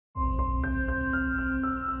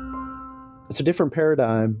It's a different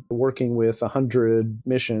paradigm working with 100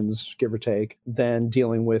 missions, give or take, than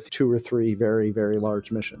dealing with 2 or 3 very, very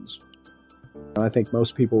large missions. I think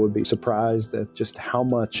most people would be surprised at just how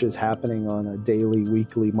much is happening on a daily,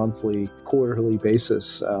 weekly, monthly, quarterly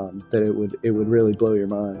basis, that it would really blow your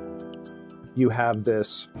mind. You have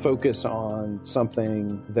this focus on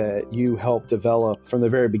something that you helped develop from the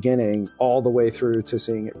very beginning all the way through to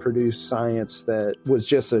seeing it produce science that was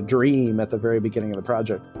just a dream at the very beginning of the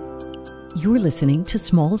project. You're listening to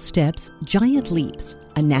Small Steps, Giant Leaps,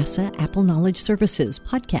 a NASA Apple Knowledge Services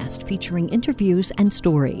podcast featuring interviews and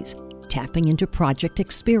stories, tapping into project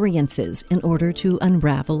experiences in order to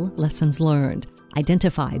unravel lessons learned,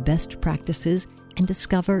 identify best practices, and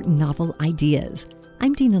discover novel ideas.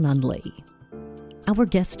 I'm Dina Nunley. Our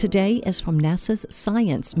guest today is from NASA's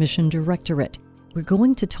Science Mission Directorate. We're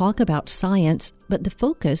going to talk about science, but the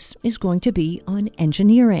focus is going to be on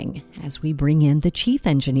engineering as we bring in the chief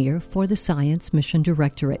engineer for the Science Mission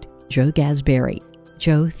Directorate, Joe Gasbarre.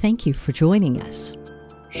 Joe, thank you for joining us.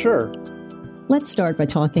 Sure. Let's start by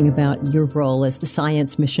talking about your role as the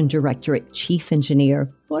Science Mission Directorate Chief Engineer.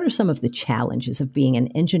 What are some of the challenges of being an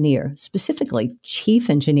engineer, specifically chief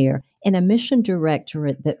engineer, in a mission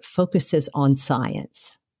directorate that focuses on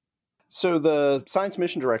science? So the Science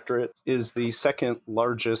Mission Directorate is the second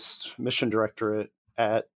largest mission directorate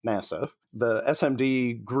at NASA. The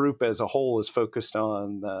SMD group as a whole is focused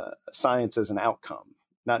on science as an outcome,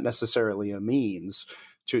 not necessarily a means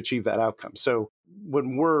to achieve that outcome. So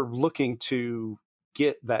when we're looking to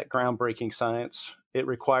get that groundbreaking science, it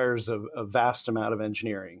requires a vast amount of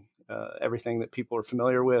engineering. Everything that people are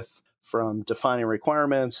familiar with, from defining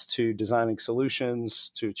requirements to designing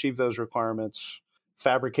solutions to achieve those requirements,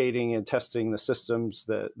 fabricating and testing the systems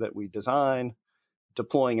that we design,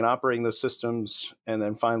 deploying and operating those systems, and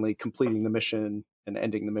then finally completing the mission and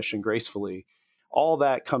ending the mission gracefully. All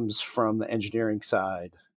that comes from the engineering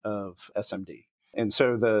side of SMD. And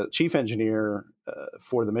so the chief engineer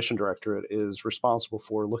for the mission directorate is responsible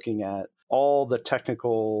for looking at all the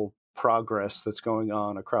technical progress that's going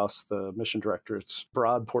on across the mission directorate's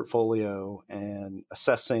broad portfolio and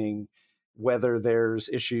assessing whether there's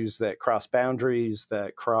issues that cross boundaries,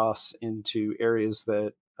 that cross into areas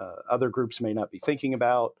that other groups may not be thinking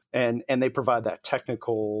about. And they provide that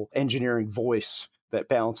technical engineering voice that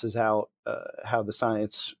balances out how the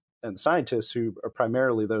science and the scientists, who are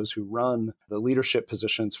primarily those who run the leadership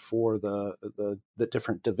positions for the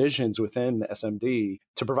different divisions within the SMD,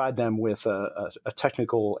 to provide them with a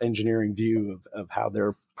technical engineering view of how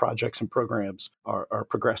their projects and programs are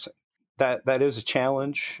progressing. That is a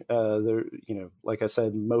challenge. Like I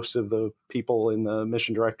said, most of the people in the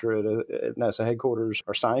mission directorate at NASA headquarters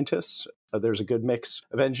are scientists. There's a good mix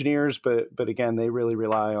of engineers, but again, they really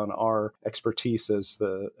rely on our expertise as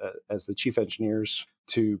the chief engineers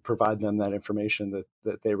to provide them that information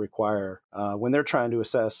that they require when they're trying to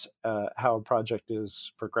assess how a project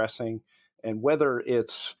is progressing and whether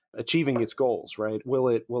it's achieving its goals. Right? Will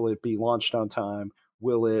it be launched on time?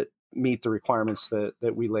 Will it meet the requirements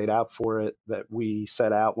that we laid out for it, that we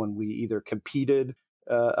set out when we either competed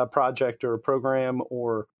a project or a program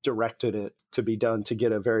or directed it to be done to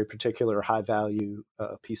get a very particular high value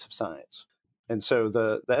piece of science. And so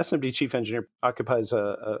the SMD chief engineer occupies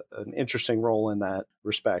an interesting role in that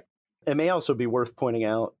respect. It may also be worth pointing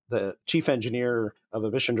out that chief engineer of a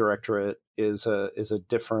mission directorate is a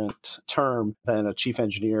different term than a chief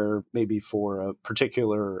engineer maybe for a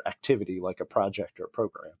particular activity like a project or a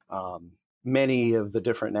program. Many of the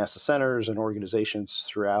different NASA centers and organizations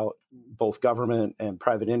throughout both government and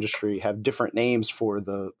private industry have different names for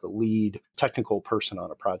the lead technical person on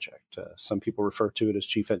a project. Some people refer to it as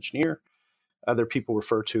chief engineer. Other people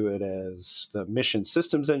refer to it as the mission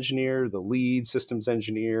systems engineer, the lead systems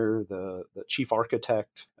engineer, the chief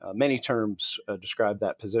architect. Many terms describe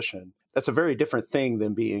that position. That's a very different thing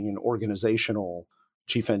than being an organizational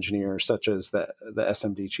chief engineer, such as the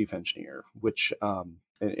SMD chief engineer, which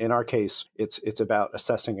in our case, it's about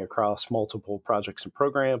assessing across multiple projects and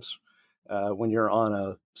programs. When you're on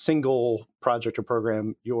a single project or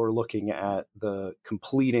program, you're looking at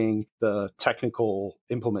completing the technical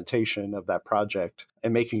implementation of that project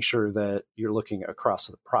and making sure that you're looking across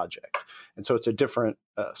the project. And so it's a different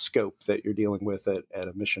scope that you're dealing with at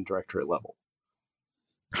a mission directorate level.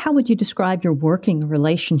 How would you describe your working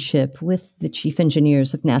relationship with the chief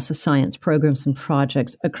engineers of NASA science programs and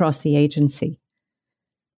projects across the agency?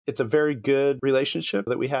 it's a very good relationship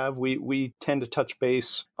that we have. We tend to touch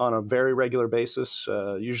base on a very regular basis,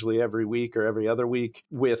 usually every week or every other week,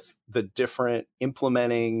 with the different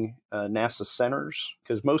implementing NASA centers,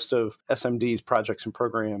 because most of SMD's projects and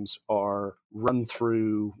programs are run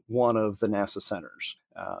through one of the NASA centers.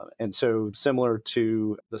 And so similar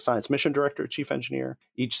to the Science Mission Director, Chief Engineer,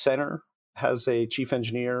 each center has a chief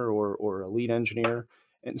engineer or a lead engineer.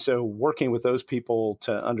 And so working with those people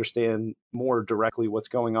to understand more directly what's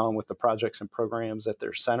going on with the projects and programs at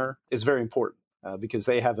their center is very important. Because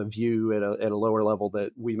they have a view at a lower level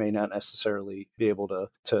that we may not necessarily be able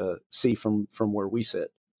to see from where we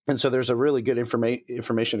sit. And so there's a really good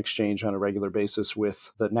information exchange on a regular basis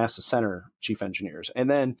with the NASA Center chief engineers. And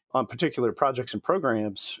then on particular projects and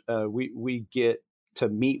programs, we get to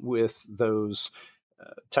meet with those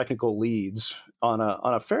technical leads on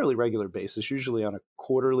a fairly regular basis, usually on a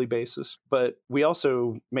quarterly basis. But we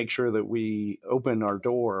also make sure that we open our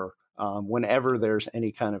door whenever there's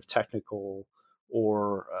any kind of technical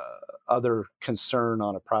or other concern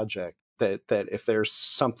on a project. That if there's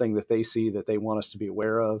something that they see that they want us to be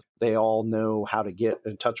aware of, they all know how to get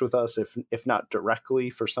in touch with us. If not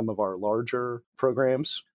directly for some of our larger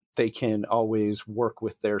programs, they can always work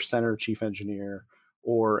with their center chief engineer.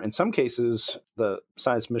 Or in some cases, the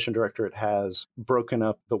Science Mission Directorate has broken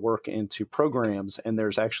up the work into programs, and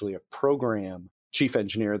there's actually a program chief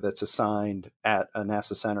engineer that's assigned at a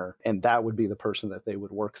NASA center, and that would be the person that they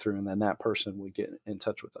would work through, and then that person would get in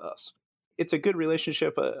touch with us. It's a good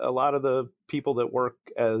relationship. A lot of the people that work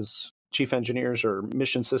as chief engineers or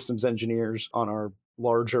mission systems engineers on our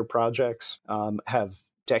larger projects have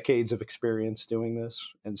decades of experience doing this.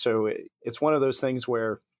 And so it's one of those things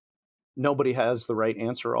where nobody has the right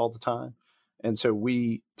answer all the time. And so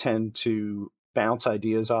we tend to bounce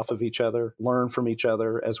ideas off of each other, learn from each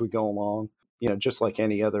other as we go along. Just like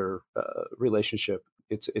any other relationship,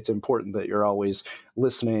 it's important that you're always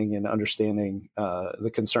listening and understanding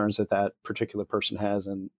the concerns that particular person has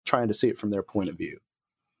and trying to see it from their point of view.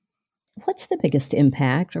 What's the biggest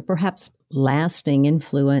impact or perhaps lasting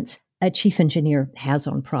influence a chief engineer has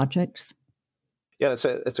on projects? Yeah,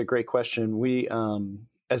 that's a great question. We,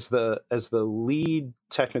 as the lead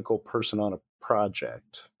technical person on a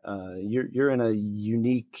project, you're in a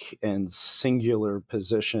unique and singular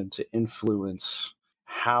position to influence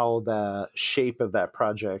how the shape of that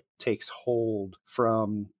project takes hold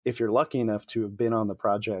from, if you're lucky enough to have been on the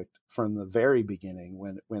project from the very beginning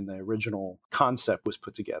when the original concept was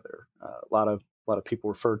put together. A lot of people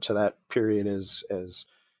refer to that period as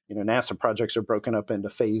NASA projects are broken up into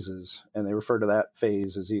phases, and they refer to that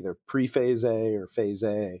phase as either pre-phase A or phase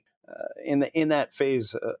A. In that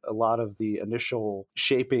phase, a lot of the initial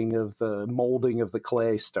shaping of the molding of the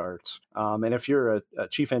clay starts. And if you're a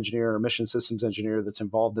chief engineer or mission systems engineer that's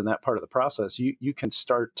involved in that part of the process, you can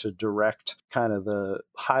start to direct kind of the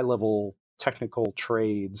high-level technical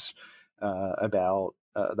trades about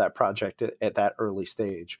that project at that early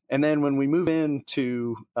stage. And then when we move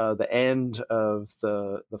into the end of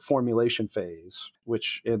the formulation phase,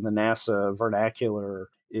 which in the NASA vernacular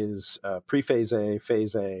is pre-phase A,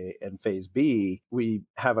 phase A, and phase B, we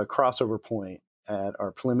have a crossover point at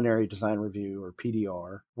our preliminary design review, or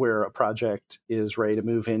PDR, where a project is ready to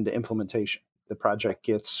move into implementation. The project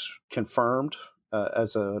gets confirmed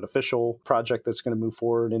as an official project that's going to move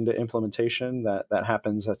forward into implementation. That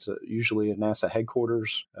happens. That's usually at NASA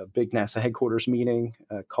headquarters, a big NASA headquarters meeting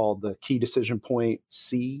called the Key Decision Point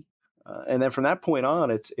C. And then from that point on,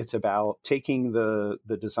 it's about taking the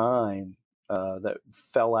design that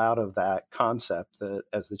fell out of that concept that,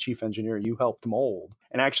 as the chief engineer, you helped mold,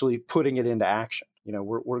 and actually putting it into action.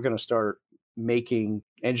 We're going to start making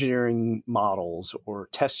engineering models or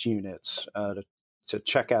test units to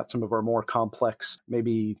check out some of our more complex,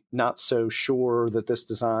 maybe not so sure that this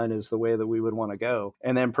design is the way that we would want to go.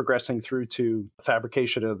 And then progressing through to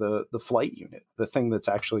fabrication of the flight unit, the thing that's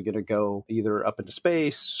actually going to go either up into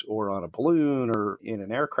space or on a balloon or in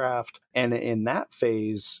an aircraft. And in that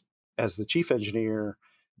phase, as the chief engineer,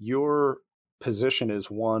 your position is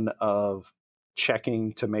one of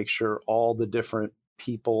checking to make sure all the different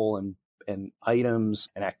people and items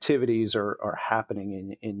and activities are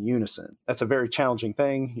happening in unison. That's a very challenging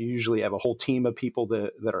thing. You usually have a whole team of people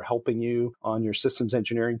that are helping you on your systems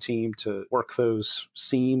engineering team to work those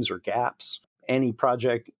seams or gaps. Any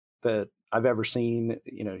project that I've ever seen,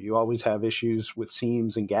 you always have issues with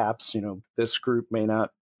seams and gaps. This group may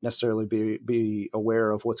not necessarily be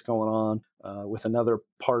aware of what's going on with another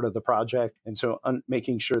part of the project. And so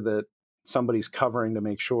making sure that somebody's covering to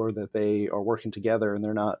make sure that they are working together and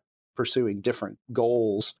they're not pursuing different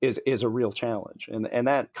goals is a real challenge. And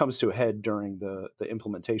that comes to a head during the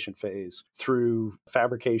implementation phase through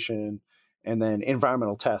fabrication and then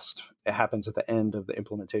environmental test. It happens at the end of the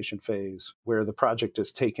implementation phase where the project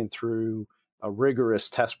is taken through a rigorous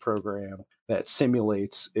test program that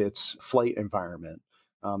simulates its flight environment.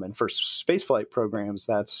 And for spaceflight programs,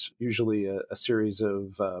 that's usually a series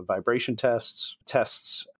of vibration tests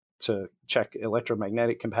to check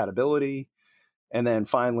electromagnetic compatibility, and then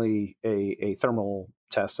finally a thermal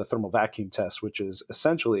test, a thermal vacuum test, which is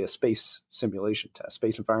essentially a space simulation test,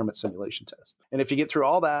 space environment simulation test. And if you get through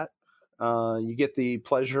all that, you get the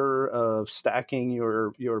pleasure of stacking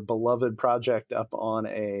your beloved project up on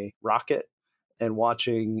a rocket and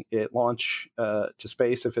watching it launch to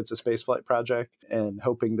space if it's a spaceflight project, and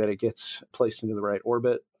hoping that it gets placed into the right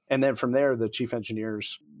orbit. And then from there, the chief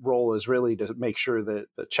engineer's role is really to make sure that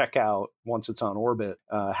the checkout, once it's on orbit,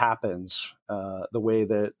 happens the way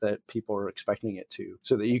that people are expecting it to,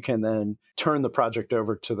 so that you can then turn the project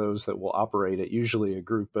over to those that will operate it, usually a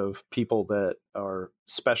group of people that are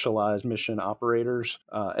specialized mission operators,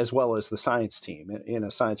 as well as the science team. In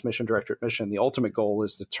a science mission directorate mission, the ultimate goal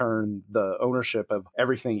is to turn the ownership of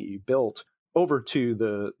everything that you built over to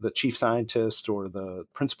the chief scientist or the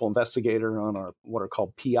principal investigator on our what are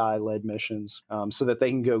called PI-led missions, so that they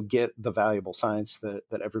can go get the valuable science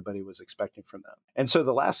that everybody was expecting from them. And so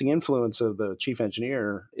the lasting influence of the chief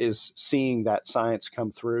engineer is seeing that science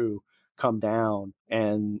come down,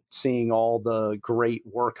 and seeing all the great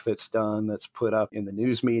work that's done, that's put up in the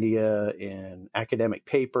news media, in academic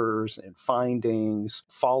papers, and findings,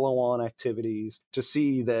 follow-on activities, to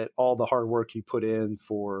see that all the hard work you put in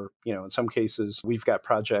for, in some cases, we've got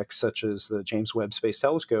projects such as the James Webb Space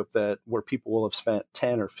Telescope where people will have spent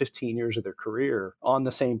 10 or 15 years of their career on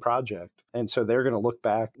the same project. And so they're going to look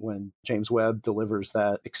back when James Webb delivers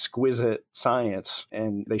that exquisite science,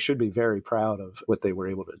 and they should be very proud of what they were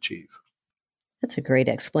able to achieve. That's a great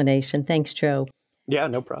explanation. Thanks, Joe. Yeah,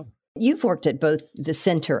 no problem. You've worked at both the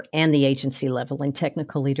center and the agency level in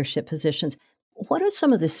technical leadership positions. What are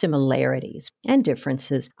some of the similarities and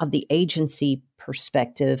differences of the agency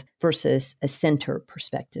perspective versus a center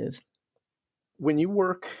perspective? When you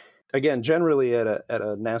work, again, generally at a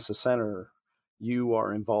NASA center, you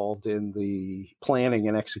are involved in the planning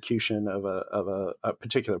and execution of a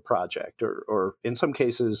particular project, or in some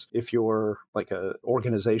cases, if you're like a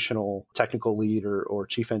organizational technical lead or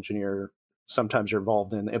chief engineer, sometimes you're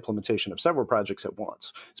involved in the implementation of several projects at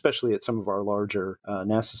once, especially at some of our larger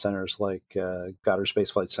NASA centers like Goddard Space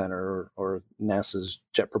Flight Center or NASA's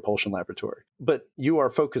Jet Propulsion Laboratory. But you are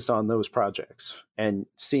focused on those projects and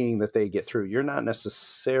seeing that they get through. You're not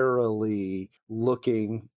necessarily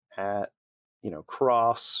looking at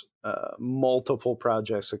cross multiple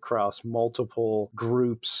projects across multiple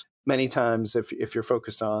groups. Many times, if you're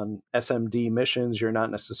focused on SMD missions, you're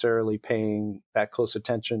not necessarily paying that close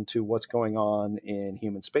attention to what's going on in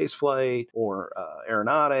human spaceflight or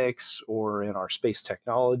aeronautics or in our space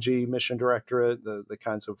technology mission directorate, the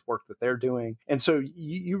kinds of work that they're doing. And so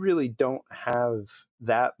you really don't have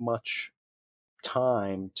that much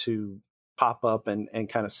time to pop up and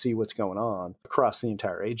kind of see what's going on across the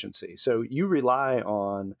entire agency. So you rely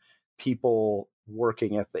on people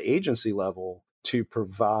working at the agency level to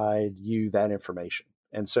provide you that information.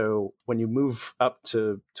 And so when you move up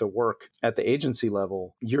to work at the agency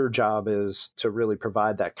level, your job is to really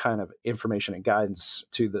provide that kind of information and guidance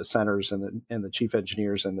to the centers and the chief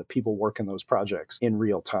engineers and the people working those projects in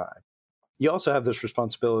real time. You also have this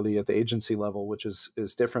responsibility at the agency level, which is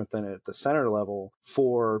different than at the center level,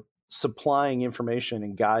 for supplying information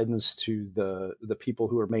and guidance to the people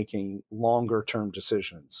who are making longer term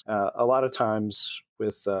decisions. A lot of times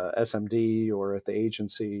with SMD or at the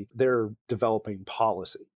agency, they're developing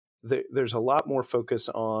policy. There's a lot more focus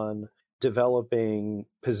on developing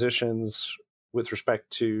positions with respect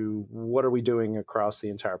to what are we doing across the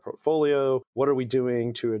entire portfolio? What are we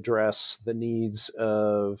doing to address the needs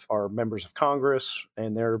of our members of Congress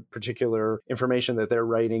and their particular information that they're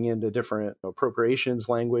writing into different appropriations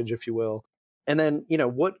language, if you will? And then,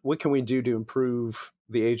 what can we do to improve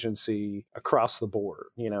the agency across the board?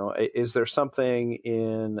 Is there something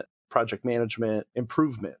in project management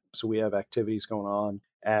improvement? So we have activities going on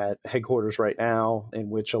at headquarters right now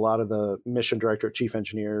in which a lot of the mission director, chief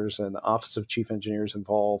engineers, and the office of chief engineers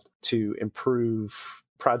involved to improve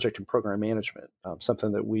project and program management,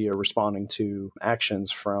 something that we are responding to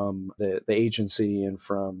actions from the agency and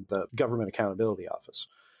from the Government Accountability Office.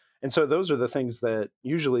 And so those are the things that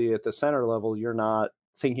usually at the center level you're not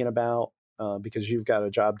thinking about because you've got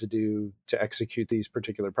a job to do to execute these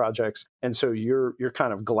particular projects. And so you're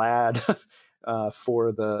kind of glad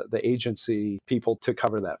for the agency people to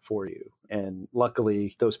cover that for you. And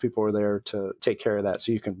luckily, those people are there to take care of that,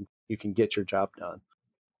 so you can get your job done.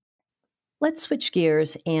 Let's switch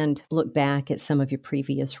gears and look back at some of your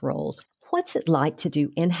previous roles. What's it like to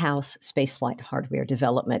do in-house spaceflight hardware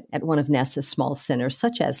development at one of NASA's small centers,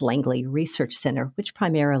 such as Langley Research Center, which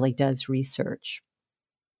primarily does research?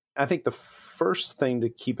 I think the first thing to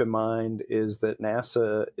keep in mind is that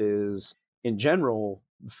NASA is, in general,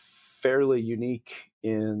 fairly unique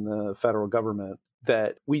in the federal government,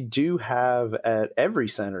 that we do have at every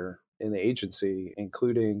center in the agency,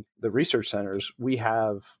 including the research centers, we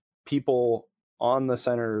have people on the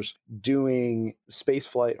centers doing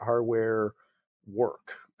spaceflight hardware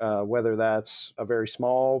work, whether that's a very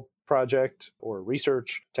small project or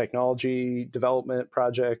research technology development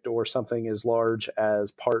project or something as large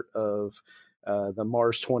as part of the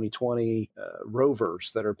Mars 2020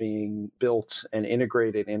 rovers that are being built and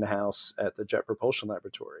integrated in-house at the Jet Propulsion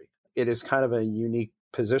Laboratory. It is kind of a unique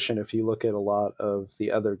position. If you look at a lot of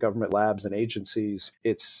the other government labs and agencies,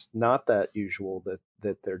 it's not that usual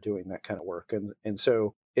that they're doing that kind of work. And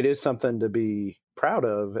so it is something to be proud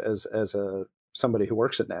of as a somebody who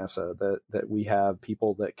works at NASA, that we have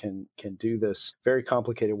people that can do this very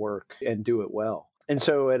complicated work and do it well. And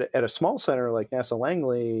so at a small center like NASA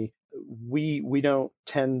Langley, we don't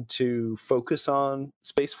tend to focus on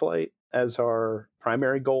spaceflight as our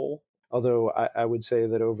primary goal. Although I would say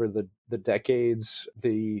that over the decades,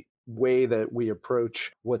 the way that we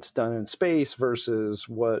approach what's done in space versus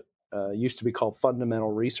what used to be called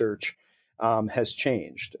fundamental research has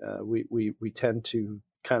changed. We tend to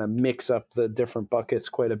kind of mix up the different buckets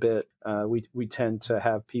quite a bit. We tend to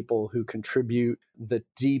have people who contribute the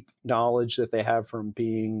deep knowledge that they have from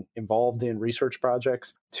being involved in research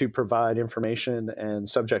projects to provide information and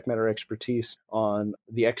subject matter expertise on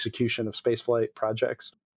the execution of spaceflight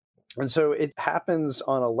projects. And so it happens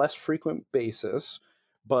on a less frequent basis,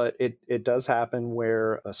 but it does happen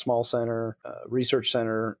where a small center, research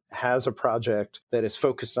center, has a project that is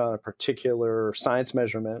focused on a particular science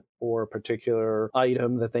measurement or a particular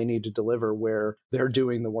item that they need to deliver, where they're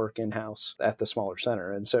doing the work in-house at the smaller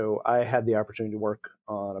center. And so I had the opportunity to work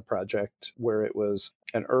on a project where it was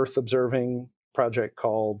an Earth observing project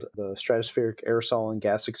called the Stratospheric Aerosol and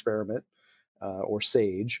Gas Experiment, or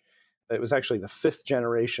SAGE. It was actually the fifth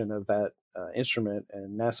generation of that instrument,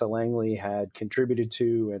 and NASA Langley had contributed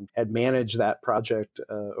to and had managed that project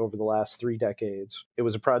over the last 3 decades. It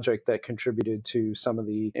was a project that contributed to some of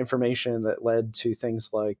the information that led to things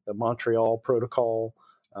like the Montreal Protocol.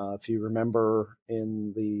 If you remember,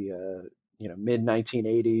 in the mid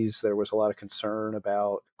 1980s, there was a lot of concern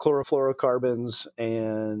about chlorofluorocarbons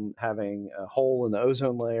and having a hole in the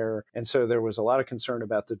ozone layer. And so there was a lot of concern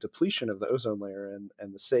about the depletion of the ozone layer.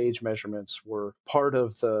 And the SAGE measurements were part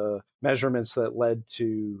of the measurements that led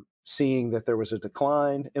to seeing that there was a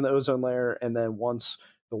decline in the ozone layer. And then once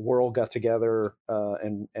the world got together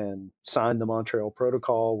and signed the Montreal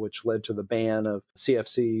Protocol, which led to the ban of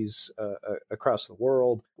CFCs across the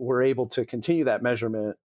world, we're able to continue that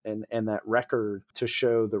measurement and that record to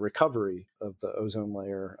show the recovery of the ozone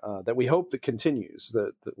layer that we hope that continues.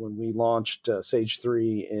 That when we launched SAGE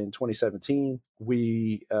 3 in 2017,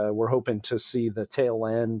 we were hoping to see the tail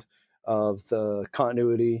end of the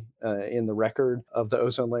continuity in the record of the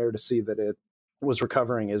ozone layer, to see that it was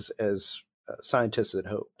recovering as scientists had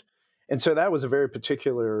hoped. And so that was a very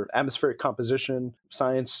particular atmospheric composition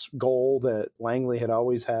science goal that Langley had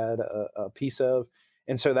always had a piece of.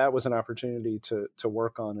 And so that was an opportunity to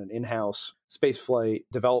work on an in-house spaceflight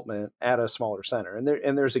development at a smaller center.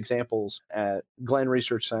 And there's examples at Glenn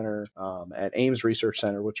Research Center, at Ames Research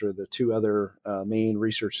Center, which are the two other main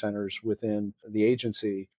research centers within the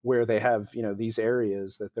agency, where they have these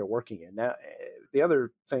areas that they're working in. Now, the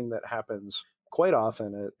other thing that happens quite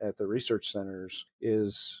often at the research centers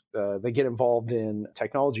is they get involved in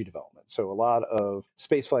technology development. So a lot of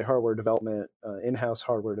spaceflight hardware development, in-house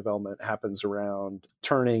hardware development, happens around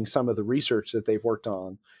turning some of the research that they've worked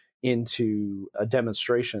on into a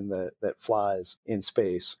demonstration that flies in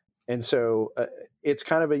space. And so it's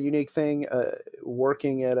kind of a unique thing.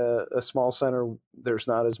 Working at a small center, there's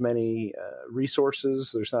not as many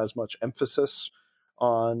resources, there's not as much emphasis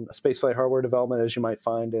on spaceflight hardware development as you might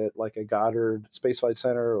find at like a Goddard Space Flight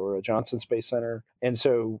Center or a Johnson Space Center. And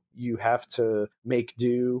so you have to make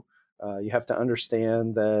do. You have to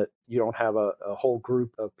understand that you don't have a whole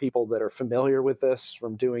group of people that are familiar with this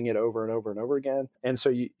from doing it over and over and over again. And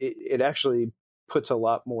so it actually puts a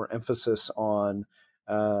lot more emphasis on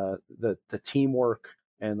the teamwork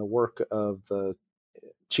and the work of the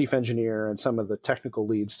chief engineer and some of the technical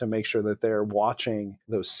leads to make sure that they're watching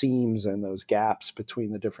those seams and those gaps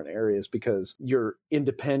between the different areas, because your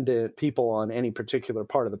independent people on any particular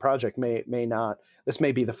part of the project may not, this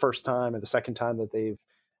may be the first time or the second time that they've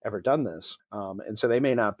ever done this. And so they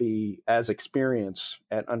may not be as experienced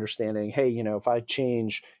at understanding, hey, if I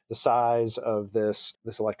change the size of this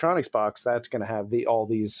electronics box, that's going to have all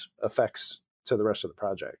these effects to the rest of the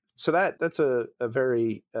project. So that's a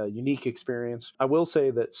very unique experience. I will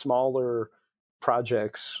say that smaller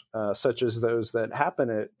projects, such as those that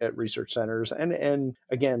happen at research centers, and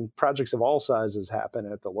again, projects of all sizes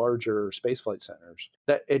happen at the larger spaceflight centers,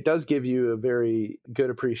 that it does give you a very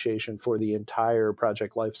good appreciation for the entire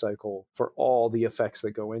project lifecycle, for all the effects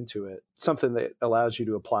that go into it, something that allows you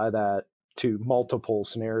to apply that to multiple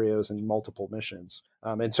scenarios and multiple missions.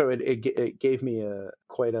 And so it gave me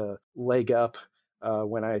quite a leg up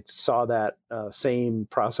when I saw that same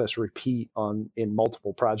process repeat in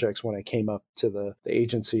multiple projects when I came up to the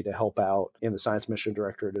agency to help out in the Science Mission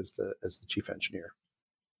Directorate as the chief engineer.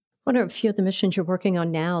 What are a few of the missions you're working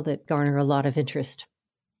on now that garner a lot of interest?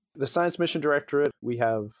 The Science Mission Directorate, we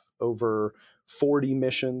have over 40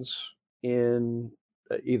 missions in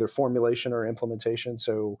either formulation or implementation.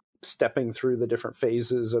 So stepping through the different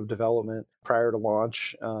phases of development prior to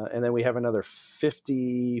launch. And then we have another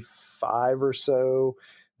 55 or so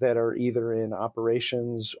that are either in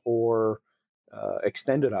operations or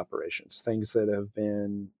extended operations, things that have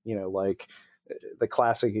been, like the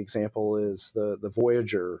classic example is the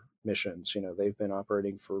Voyager missions. They've been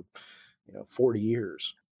operating for 40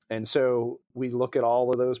 years. And so we look at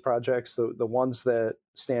all of those projects, the ones that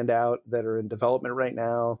stand out that are in development right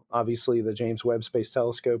now. Obviously, the James Webb Space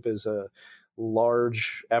Telescope is a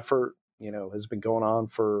large effort, has been going on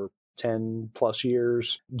for 10 plus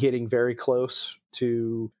years, getting very close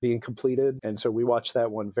to being completed. And so we watch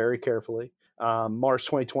that one very carefully. Mars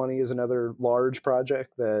 2020 is another large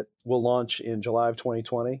project that will launch in July of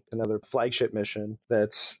 2020, another flagship mission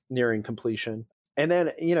that's nearing completion. And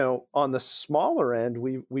then, on the smaller end,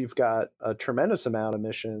 we've got a tremendous amount of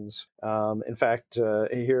missions. In fact,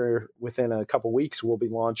 here within a couple weeks, we'll be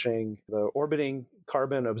launching the Orbiting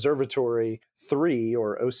Carbon Observatory 3,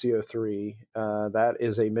 or OCO 3. That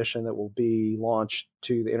is a mission that will be launched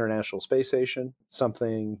to the International Space Station,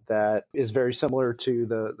 something that is very similar to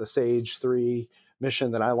the SAGE 3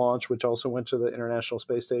 mission that I launched, which also went to the International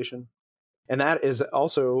Space Station. And that is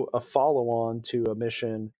also a follow-on to a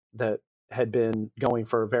mission that had been going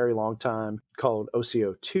for a very long time called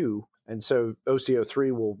OCO 2. And so OCO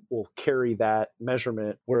 3 will carry that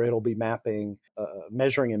measurement, where it'll be measuring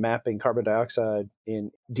and mapping carbon dioxide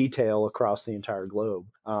in detail across the entire globe.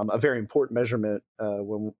 A very important measurement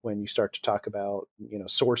when you start to talk about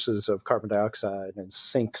sources of carbon dioxide and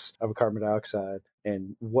sinks of carbon dioxide,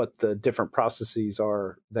 and what the different processes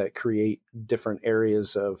are that create different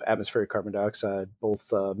areas of atmospheric carbon dioxide,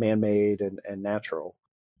 both man-made and natural.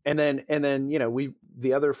 And then,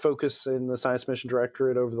 the other focus in the Science Mission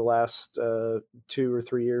Directorate over the last 2 or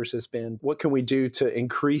 3 years has been, what can we do to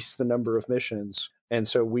increase the number of missions? And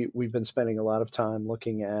so we've been spending a lot of time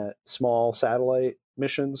looking at small satellite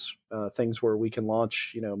missions, things where we can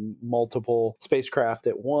launch, multiple spacecraft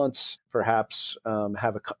at once, perhaps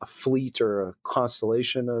have a fleet or a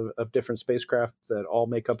constellation of different spacecraft that all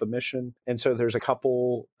make up a mission. And so there's a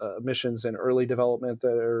couple missions in early development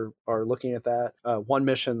that are looking at that. One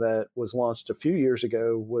mission that was launched a few years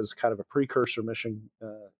ago was kind of a precursor mission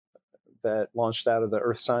that launched out of the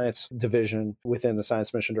Earth Science Division within the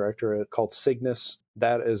Science Mission Directorate, called Cygnus.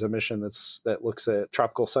 That is a mission that looks at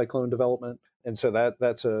tropical cyclone development. And so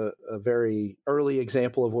that's a very early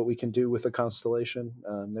example of what we can do with a constellation.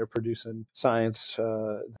 They're producing science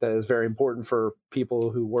that is very important for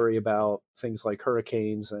people who worry about things like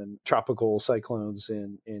hurricanes and tropical cyclones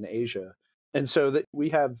in Asia. And so we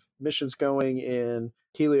have missions going in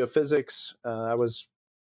heliophysics. I was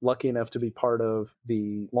lucky enough to be part of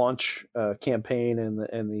the launch campaign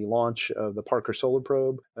and the launch of the Parker Solar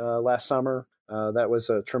Probe last summer. That was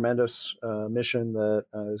a tremendous mission that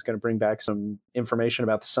is going to bring back some information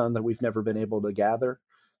about the sun that we've never been able to gather.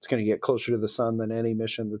 It's going to get closer to the sun than any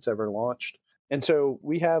mission that's ever launched. And so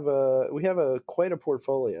we have quite a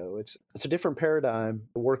portfolio. It's a different paradigm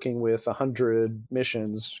working with 100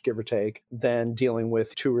 missions, give or take, than dealing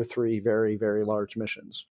with 2 or 3 very, very large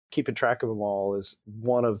missions. Keeping track of them all is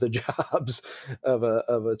one of the jobs of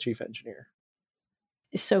a chief engineer.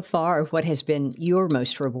 So far, what has been your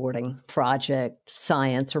most rewarding project,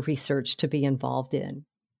 science, or research to be involved in?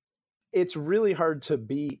 It's really hard to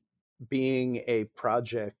beat being a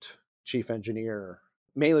project chief engineer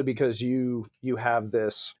mainly because you have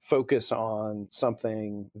this focus on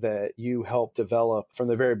something that you helped develop from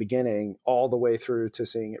the very beginning all the way through to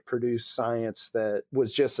seeing it produce science that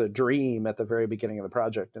was just a dream at the very beginning of the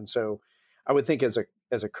project. And so I would think as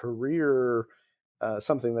a career,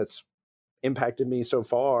 something that's impacted me so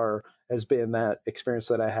far has been that experience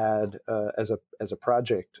that I had as a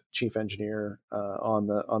project chief engineer on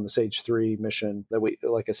the Sage 3 mission that we,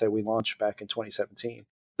 like I said, we launched back in 2017.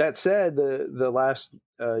 That said, the last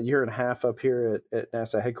year and a half up here at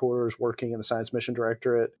NASA headquarters, working in the Science Mission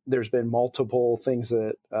Directorate, there's been multiple things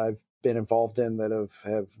that I've been involved in that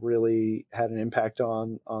have really had an impact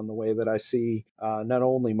on the way that I see not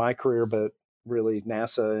only my career but really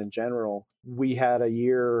NASA in general. We had a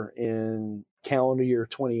year in calendar year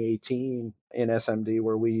 2018 in SMD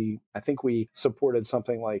where I think we supported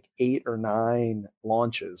something like 8 or 9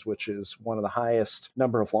 launches, which is one of the highest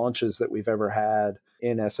number of launches that we've ever had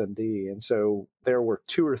in SMD. And so there were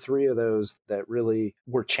 2 or 3 of those that really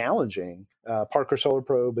were challenging. Parker Solar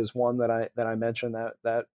Probe is one that I mentioned.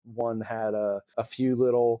 That one had a few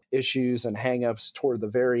little issues and hangups toward the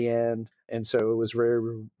very end. And so it was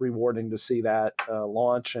very rewarding to see that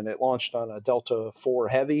launch. And it launched on a Delta IV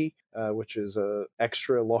Heavy, which is a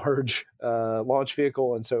extra large launch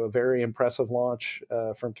vehicle. And so a very impressive launch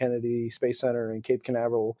from Kennedy Space Center in Cape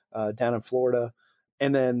Canaveral down in Florida.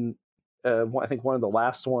 And then I think one of the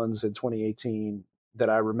last ones in 2018 that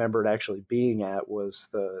I remembered actually being at was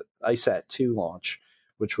the ISAT-2 launch,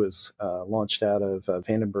 which was launched out of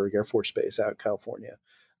Vandenberg Air Force Base out in California.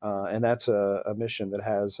 And that's a mission that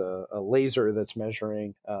has a laser that's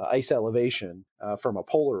measuring ice elevation from a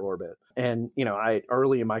polar orbit. And, I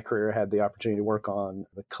early in my career had the opportunity to work on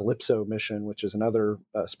the Calypso mission, which is another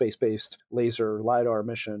space-based laser LiDAR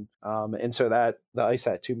mission. And so the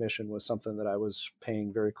ISAT-2 mission was something that I was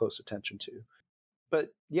paying very close attention to.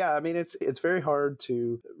 But yeah, I mean, it's very hard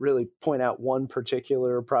to really point out one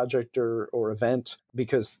particular project or event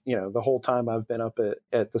because, the whole time I've been up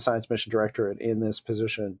at the Science Mission Directorate in this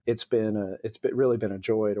position, it's really been a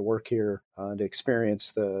joy to work here and to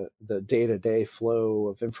experience the day-to-day flow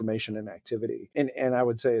of information and activity. And I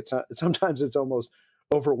would say sometimes it's almost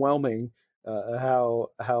overwhelming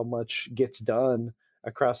how much gets done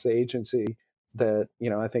across the agency that,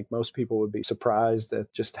 I think most people would be surprised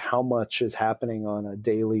at just how much is happening on a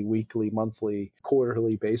daily, weekly, monthly,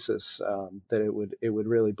 quarterly basis, that it would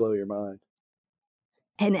really blow your mind.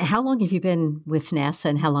 And how long have you been with NASA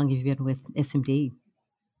and how long have you been with SMD?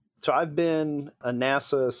 So I've been a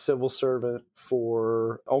NASA civil servant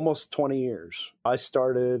for almost 20 years. I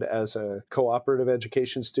started as a cooperative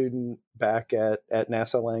education student back at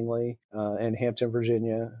NASA Langley in Hampton,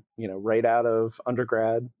 Virginia, right out of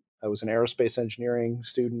undergrad. I was an aerospace engineering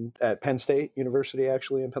student at Penn State University,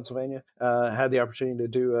 actually, in Pennsylvania. Had the opportunity to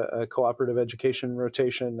do a cooperative education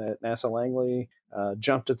rotation at NASA Langley,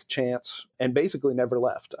 jumped at the chance, and basically never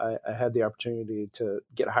left. I had the opportunity to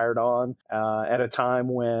get hired on at a time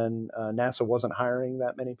when NASA wasn't hiring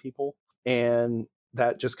that many people. And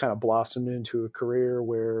that just kind of blossomed into a career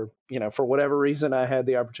where, for whatever reason, I had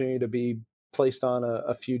the opportunity to be placed on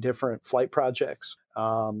a few different flight projects.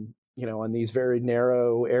 In these very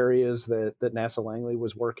narrow areas that NASA Langley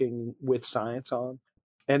was working with science on.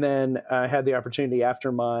 And then I had the opportunity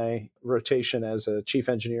after my rotation as a chief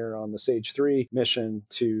engineer on the Sage 3 mission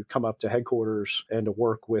to come up to headquarters and to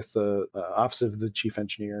work with the Office of the Chief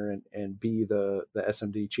Engineer and be the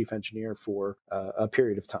SMD chief engineer for a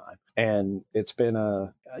period of time. And it's been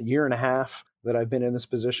a year and a half that I've been in this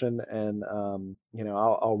position, and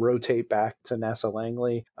I'll rotate back to NASA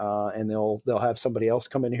Langley, and they'll have somebody else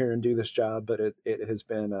come in here and do this job. But it has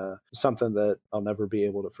been something that I'll never be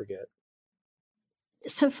able to forget.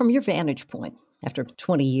 So, from your vantage point, after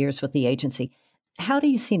 20 years with the agency, how do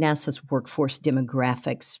you see NASA's workforce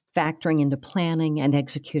demographics factoring into planning and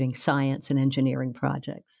executing science and engineering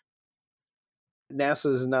projects?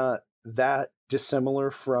 NASA is not that dissimilar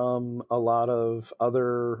from a lot of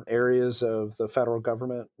other areas of the federal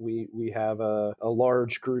government. We have a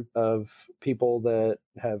large group of people that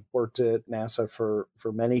have worked at NASA for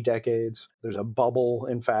many decades. There's a bubble,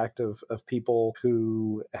 in fact, of people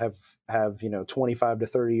who have 25 to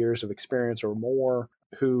 30 years of experience or more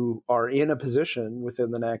who are in a position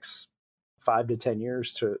within the next 5 to 10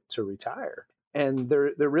 years to retire. And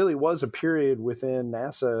there really was a period within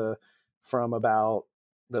NASA from about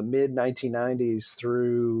the mid 1990s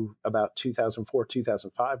through about 2004,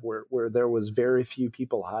 2005, where there was very few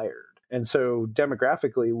people hired. And so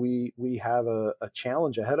demographically, we have a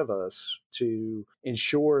challenge ahead of us to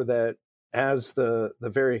ensure that as the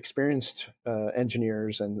very experienced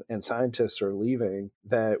engineers and scientists are leaving,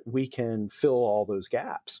 that we can fill all those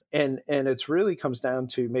gaps. And it's really comes down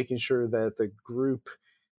to making sure that the group,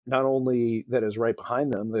 not only that is right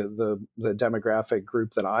behind them, the demographic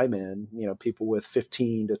group that I'm in, people with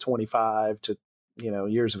 15 to 25 to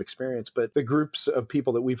years of experience, but the groups of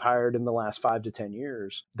people that we've hired in the last 5 to 10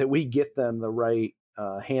 years, that we get them the right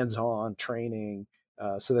hands-on training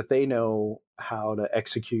so that they know how to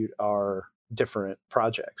execute our different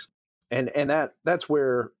projects. And that's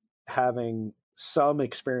where having some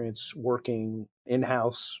experience working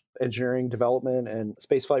in-house engineering development and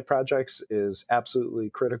spaceflight projects is absolutely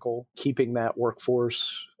critical. Keeping that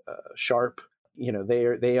workforce sharp.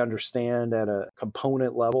 They understand at a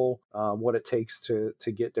component level what it takes to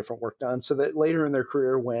get different work done, so that later in their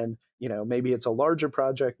career, when maybe it's a larger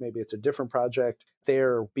project, maybe it's a different project,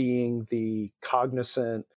 they're being the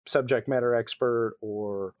cognizant subject matter expert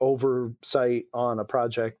or oversight on a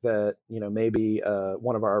project that maybe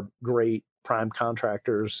one of our great prime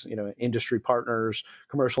contractors, industry partners,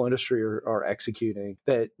 commercial industry are executing,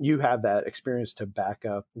 that you have that experience to back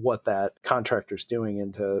up what that contractor's doing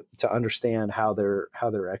and to understand how they're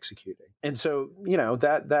executing. And so,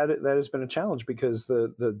 that has been a challenge because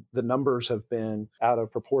the numbers have been out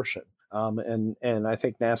of proportion. And I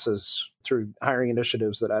think NASA's, through hiring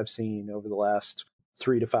initiatives that I've seen over the last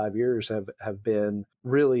 3 to 5 years, have been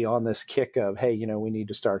really on this kick of, hey, we need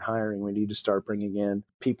to start hiring. We need to start bringing in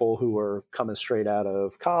people who are coming straight out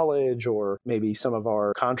of college, or maybe some of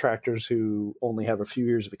our contractors who only have a few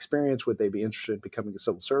years of experience. Would they be interested in becoming a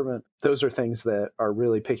civil servant? Those are things that are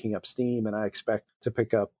really picking up steam, and I expect to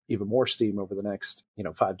pick up even more steam over the next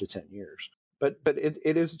 5 to 10 years. But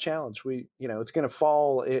it is a challenge. It's going to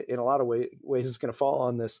fall in a lot of ways. It's going to fall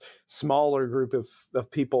on this smaller group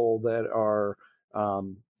of people that are,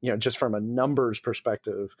 just from a numbers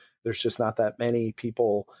perspective, there's just not that many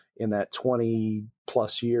people in that 20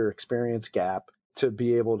 plus year experience gap to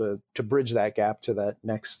be able to bridge that gap to that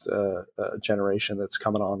next generation that's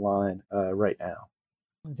coming online right now.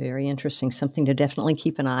 Very interesting. Something to definitely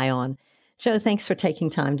keep an eye on. Joe, thanks for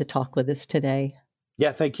taking time to talk with us today.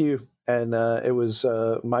 Yeah, thank you. And it was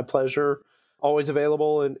my pleasure. Always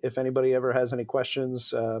available. And if anybody ever has any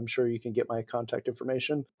questions, I'm sure you can get my contact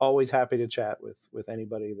information. Always happy to chat with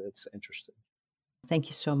anybody that's interested. Thank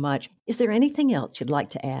you so much. Is there anything else you'd like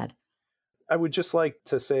to add? I would just like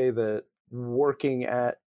to say that working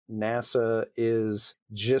at NASA is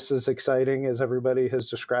just as exciting as everybody has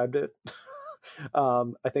described it.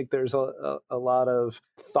 I think there's a lot of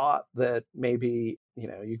thought that maybe,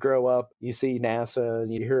 you grow up, you see NASA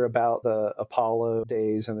and you hear about the Apollo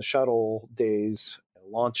days and the shuttle days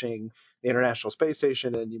launching the International Space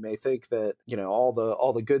Station, and you may think that,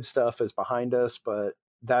 all the good stuff is behind us, but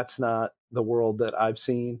that's not the world that I've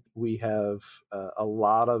seen. We have a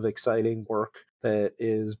lot of exciting work that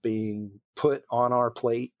is being put on our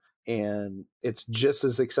plate. And it's just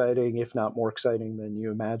as exciting, if not more exciting, than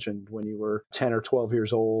you imagined when you were 10 or 12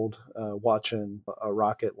 years old watching a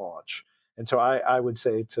rocket launch. And so I would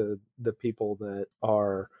say to the people that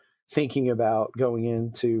are thinking about going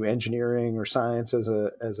into engineering or science as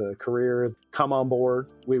a career, come on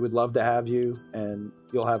board. We would love to have you, and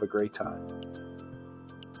you'll have a great time.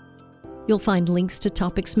 You'll find links to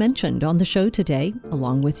topics mentioned on the show today,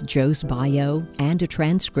 along with Joe's bio and a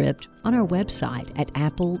transcript on our website at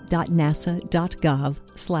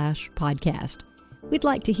apple.nasa.gov/podcast. We'd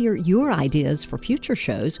like to hear your ideas for future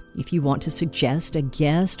shows. If you want to suggest a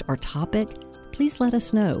guest or topic, please let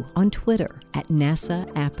us know on Twitter at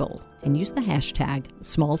NASAApple and use the hashtag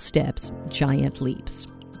 #SmallStepsGiantLeaps.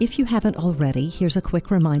 If you haven't already, here's a quick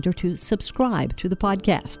reminder to subscribe to the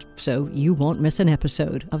podcast so you won't miss an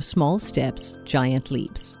episode of Small Steps, Giant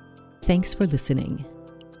Leaps. Thanks for listening.